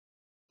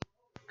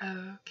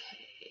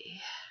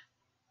Okay.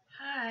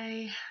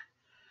 Hi.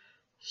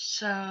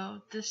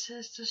 So, this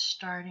is the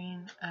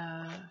starting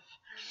of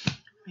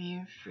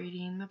me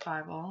reading the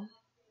Bible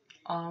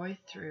all the way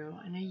through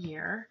in a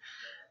year.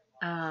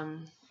 I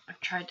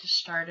tried to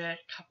start it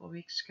a couple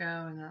weeks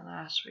ago, and then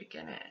last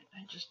weekend I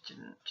just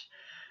didn't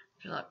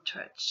feel up to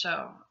it.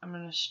 So, I'm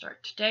going to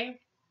start today.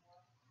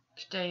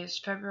 Today is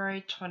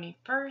February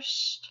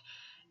 21st,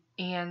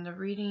 and the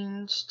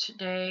readings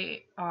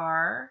today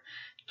are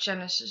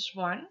Genesis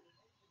 1,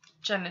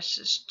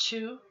 Genesis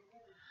 2,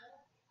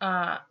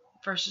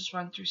 verses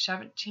 1 through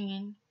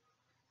 17,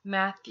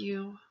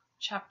 Matthew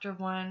chapter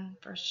 1,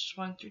 verses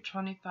 1 through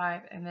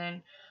 25, and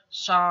then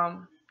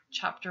Psalm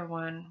chapter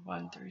 1,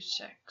 1 through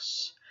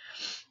 6.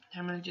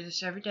 I'm going to do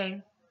this every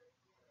day,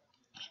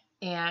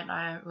 and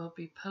I will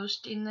be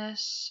posting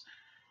this,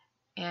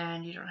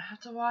 and you don't have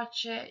to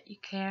watch it. You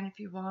can if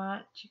you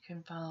want. You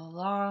can follow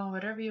along,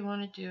 whatever you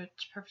want to do.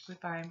 It's perfectly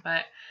fine,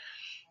 but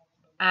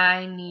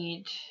I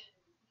need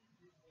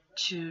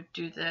to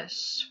do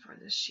this for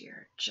this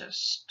year,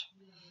 just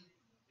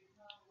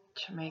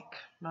to make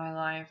my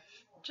life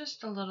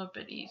just a little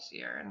bit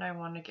easier, and I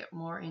want to get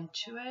more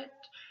into it,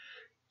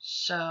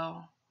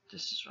 so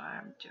this is why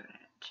I'm doing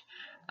it.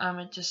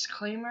 A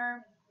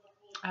disclaimer,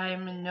 I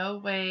am in no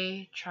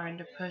way trying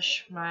to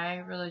push my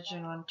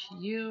religion onto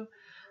you,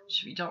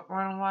 so if you don't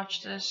want to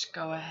watch this,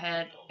 go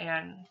ahead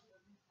and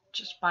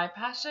just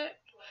bypass it.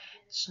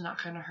 It's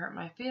not going to hurt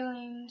my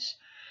feelings.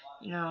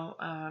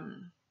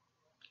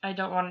 I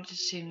don't want it to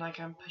seem like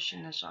I'm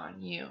pushing this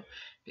on you,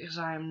 because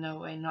I am no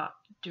way not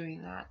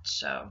doing that.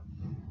 So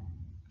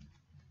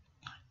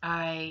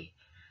I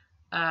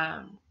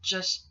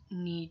just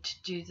need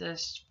to do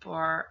this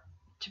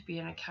to be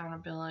an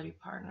accountability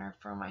partner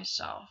for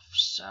myself.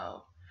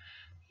 So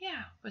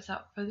yeah,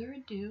 without further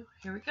ado,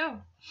 here we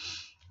go.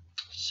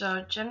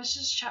 So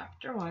Genesis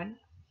chapter 1,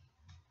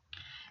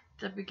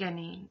 the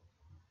beginning.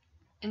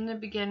 In the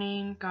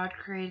beginning, God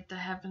created the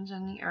heavens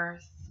and the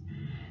earth.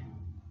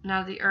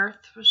 Now the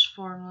earth was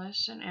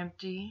formless and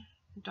empty.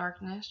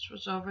 Darkness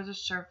was over the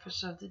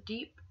surface of the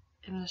deep,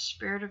 and the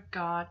Spirit of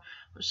God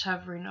was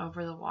hovering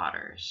over the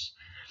waters.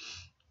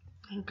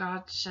 And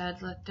God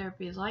said, "Let there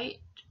be light,"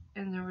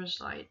 and there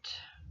was light.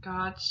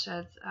 God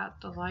said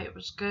that the light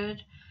was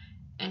good,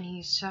 and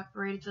he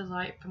separated the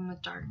light from the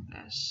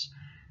darkness.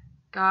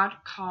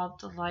 God called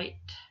the light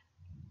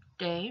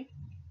day,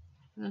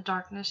 and the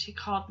darkness he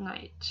called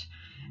night.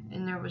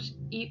 And there was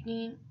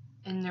evening,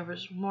 and there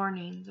was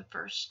morning the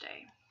first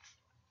day.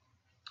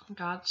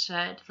 God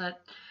said,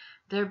 "Let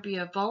there be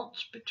a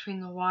vault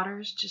between the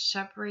waters to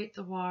separate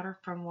the water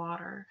from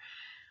water."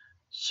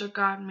 So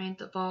God made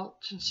the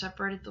vault and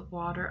separated the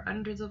water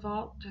under the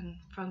vault and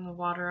from the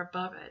water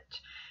above it,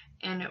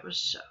 and it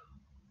was so.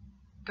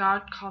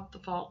 God called the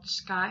vault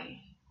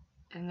sky,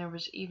 and there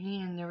was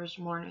evening and there was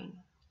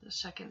morning the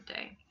second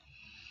day.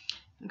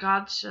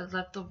 God said,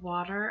 "Let the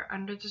water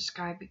under the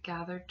sky be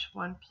gathered to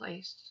one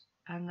place,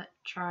 and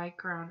let dry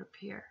ground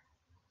appear."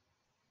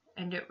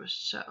 And it was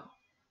so.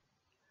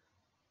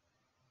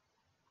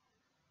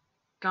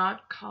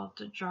 God called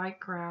the dry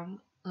ground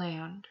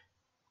land,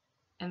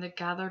 and the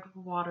gathered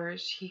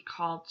waters he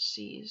called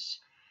seas.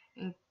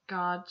 And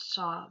God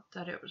saw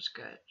that it was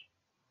good.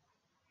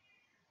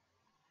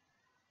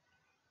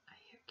 I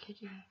hear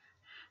Kitty.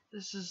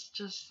 This is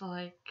just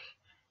like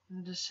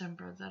in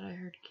December that I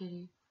heard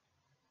Kitty.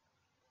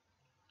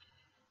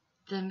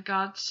 Then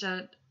God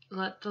said,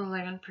 "Let the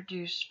land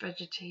produce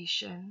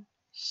vegetation,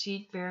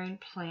 seed-bearing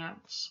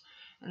plants,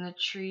 and the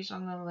trees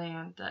on the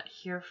land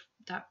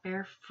that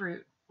bear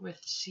fruit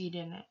with seed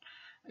in it,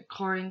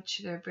 according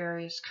to their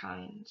various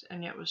kinds."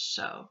 And it was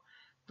so.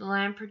 The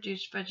land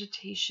produced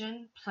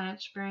vegetation,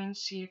 plants bearing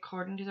seed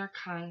according to their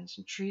kinds,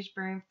 and trees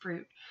bearing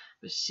fruit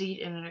with seed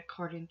in it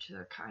according to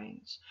their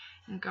kinds.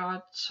 And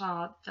God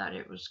saw that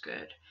it was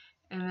good.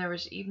 And there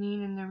was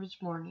evening and there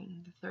was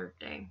morning the third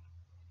day.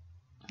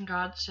 And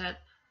God said,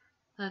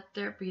 "Let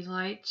there be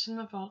lights in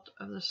the vault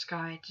of the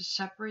sky to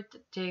separate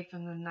the day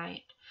from the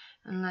night,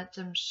 and let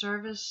them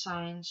serve as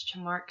signs to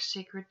mark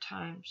sacred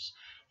times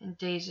and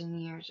days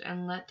and years,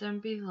 and let them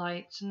be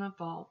lights in the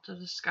vault of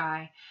the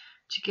sky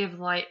to give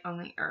light on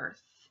the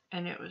earth."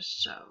 And it was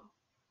so.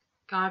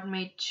 God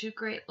made two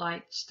great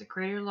lights, the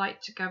greater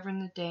light to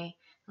govern the day,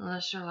 and the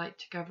lesser light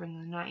to govern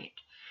the night.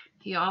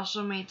 He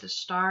also made the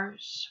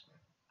stars.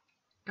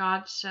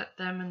 God set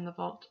them in the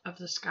vault of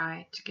the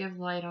sky to give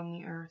light on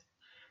the earth,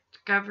 to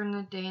govern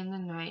the day and the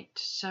night,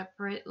 to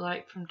separate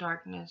light from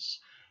darkness.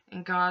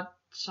 And God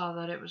saw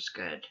that it was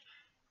good.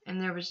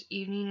 And there was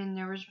evening and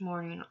there was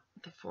morning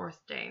the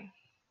fourth day.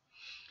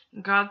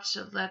 And God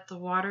said, "Let the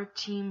water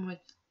teem with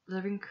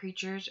living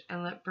creatures,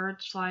 and let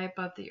birds fly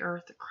above the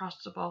earth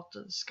across the vault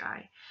of the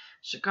sky."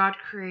 So God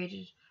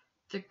created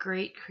the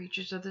great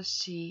creatures of the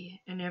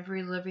sea and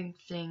every living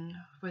thing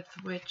with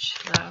which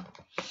the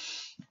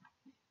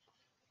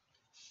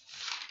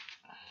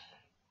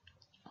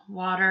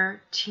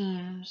water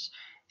teems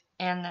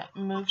and that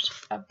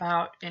moves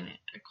about in it,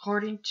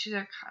 according to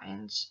their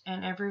kinds,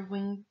 and every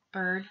winged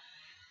bird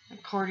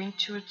according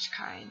to its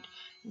kind.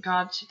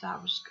 God said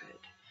that was good.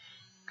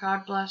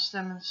 God blessed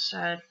them and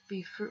said,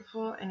 "Be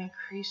fruitful and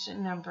increase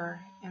in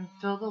number, and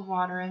fill the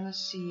water and the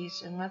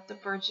seas, and let the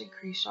birds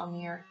increase on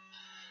the earth."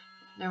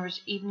 There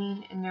was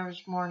evening and there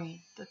was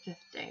morning, the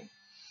 5th day.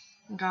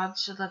 And God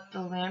said, "Let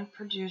the land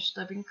produce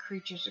living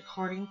creatures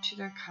according to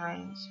their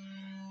kinds,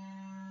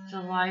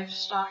 the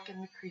livestock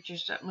and the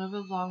creatures that move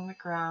along the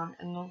ground,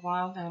 and the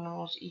wild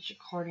animals, each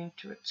according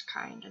to its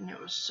kind." And it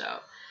was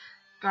so.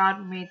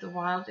 God made the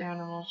wild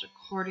animals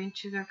according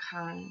to their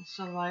kinds,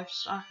 the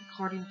livestock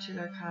according to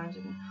their kinds,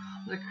 and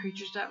the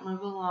creatures that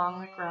move along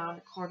the ground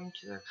according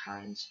to their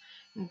kinds.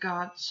 And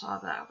God saw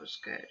that it was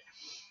good.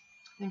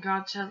 And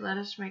God said, "Let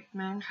us make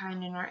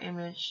mankind in our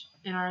image,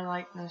 in our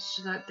likeness,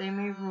 so that they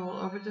may rule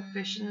over the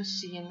fish in the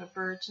sea, and the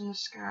birds in the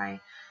sky,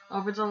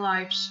 over the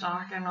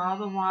livestock, and all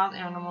the wild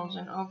animals,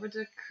 and over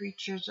the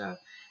creatures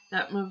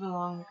that move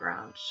along the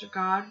ground." So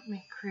God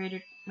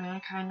created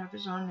mankind of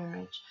his own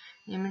image.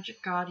 In the image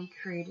of God he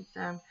created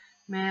them.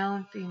 Male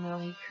and female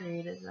he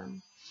created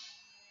them.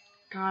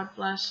 God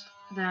blessed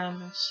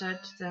them and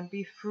said to them,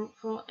 "Be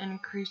fruitful and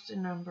increase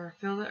in number.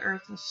 Fill the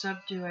earth and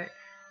subdue it.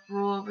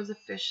 Rule over the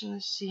fish in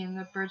the sea and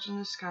the birds in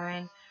the sky,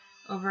 and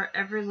over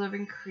every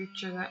living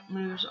creature that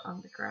moves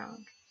on the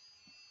ground."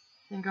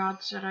 Then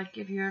God said, "I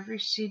give you every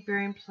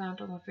seed-bearing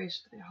plant on the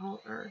face of the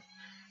whole earth,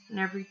 and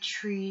every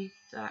tree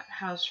that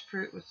has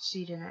fruit with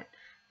seed in it.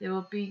 They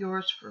will be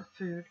yours for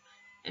food.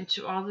 And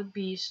to all the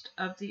beasts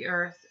of the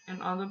earth,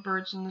 and all the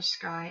birds in the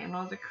sky, and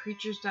all the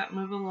creatures that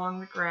move along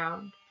the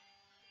ground,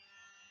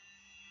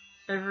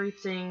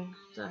 everything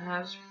that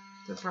has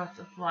the breath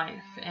of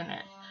life in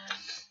it,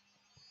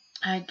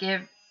 I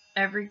give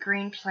every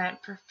green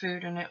plant for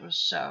food." And it was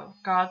so.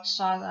 God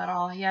saw that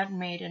all he had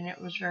made, and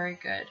it was very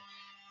good.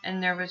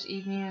 And there was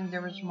evening and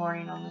there was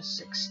morning on the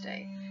 6th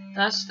day.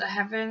 Thus the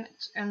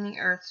heavens and the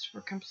earth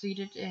were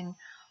completed in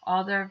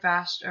all their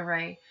vast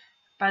array.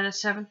 By the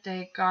 7th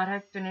day God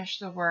had finished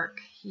the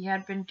work he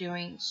had been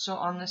doing, so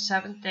on the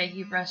 7th day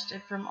he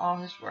rested from all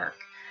his work.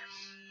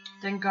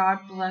 Then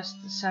God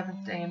blessed the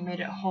 7th day and made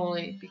it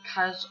holy,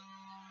 because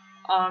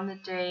on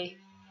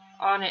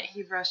it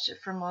he rested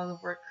from all the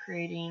work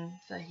creating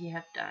that he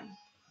had done.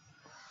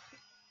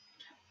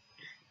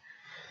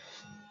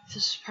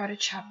 This is part of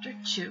chapter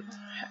 2,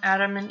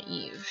 Adam and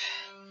Eve.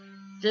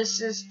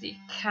 This is the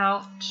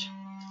account.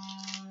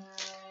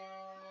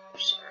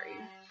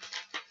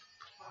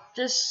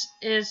 This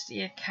is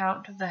the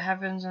account of the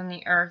heavens and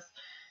the earth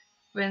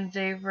when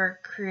they were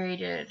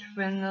created,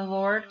 when the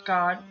Lord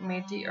God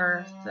made the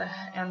earth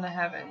and the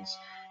heavens.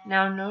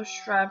 Now no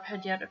shrub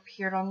had yet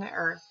appeared on the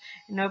earth,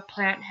 and no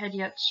plant had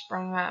yet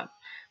sprung up,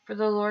 for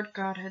the Lord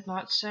God had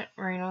not sent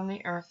rain on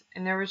the earth,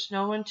 and there was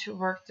no one to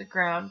work the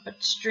ground.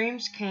 But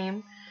streams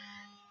came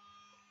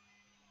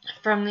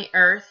from the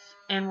earth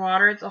and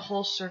watered the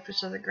whole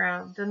surface of the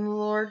ground. Then the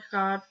Lord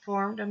God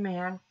formed a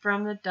man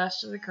from the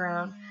dust of the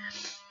ground,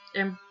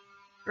 and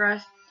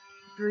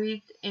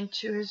breathed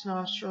into his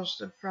nostrils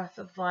the breath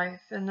of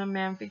life, and the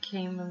man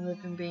became a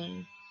living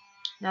being.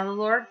 Now the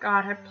Lord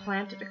God had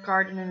planted a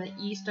garden in the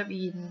east of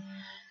Eden,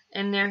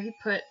 and there he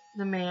put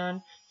the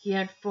man he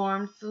had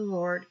formed. The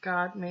Lord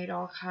God made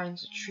all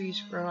kinds of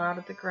trees grow out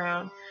of the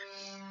ground,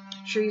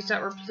 trees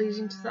that were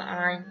pleasing to the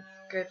eye and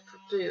good for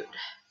food.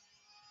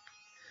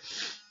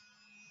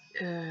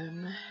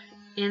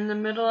 In the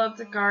middle of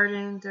the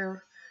garden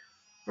there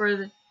were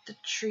the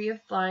tree of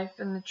life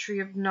and the tree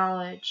of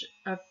knowledge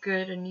of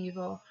good and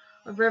evil.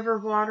 A river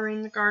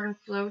watering the garden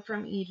flowed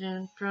from Eden,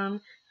 and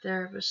from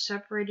there it was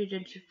separated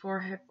into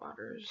 4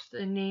 headwaters.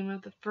 The name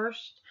of the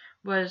first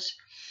was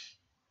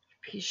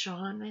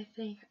Pishon, I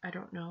think. I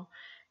don't know.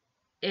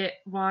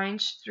 It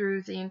winds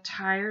through the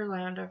entire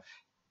land of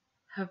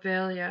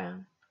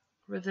Havilah,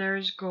 where there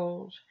is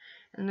gold,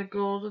 and the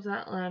gold of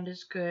that land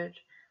is good.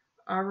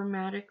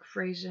 Aromatic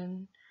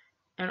raisin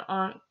and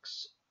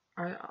onyx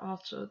are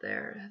also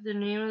there. The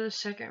name of the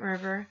second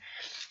river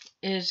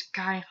is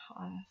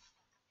Gihon.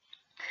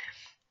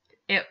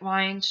 It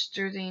winds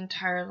through the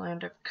entire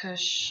land of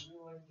Cush.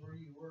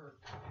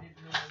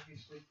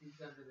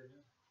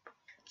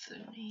 The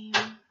name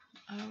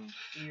of